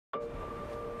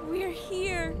We're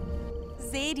here.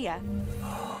 Xadia.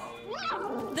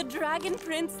 The Dragon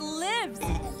Prince lives,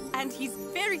 and he's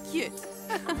very cute.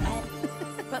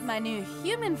 But my new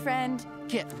human friend...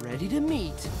 Get ready to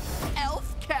meet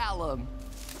Elf Callum.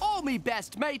 All me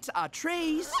best mates are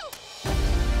trees.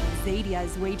 Xadia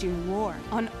is waging war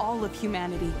on all of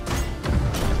humanity.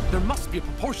 There must be a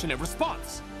proportionate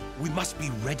response. We must be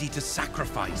ready to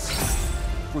sacrifice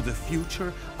for the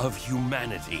future of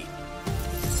humanity.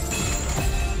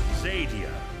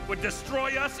 Xadia would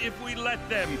destroy us if we let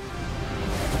them.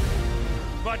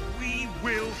 But we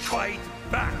will fight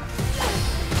back.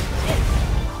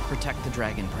 Protect the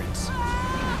Dragon Prince.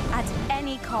 At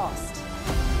any cost.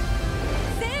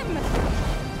 Zim!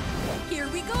 Here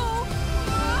we go!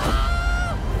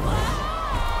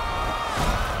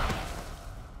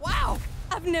 Wow!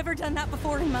 I've never done that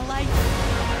before in my life.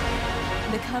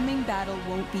 The coming battle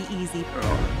won't be easy.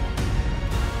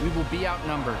 We will be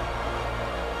outnumbered.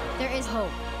 There is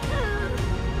hope.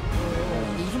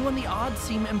 Even when the odds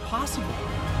seem impossible.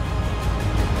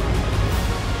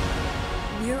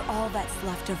 We're all that's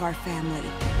left of our family.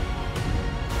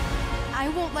 I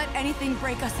won't let anything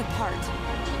break us apart.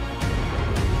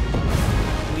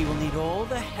 We will need all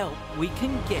the help we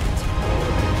can get.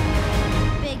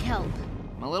 Big help.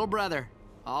 My little brother,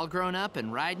 all grown up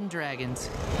and riding dragons.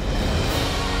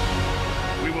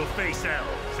 We will face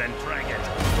elves and dragons.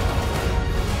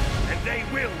 And they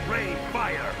will rain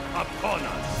fire upon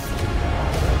us.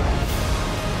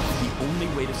 The only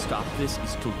way to stop this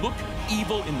is to look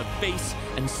evil in the face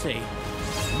and say,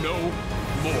 no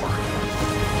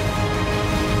more.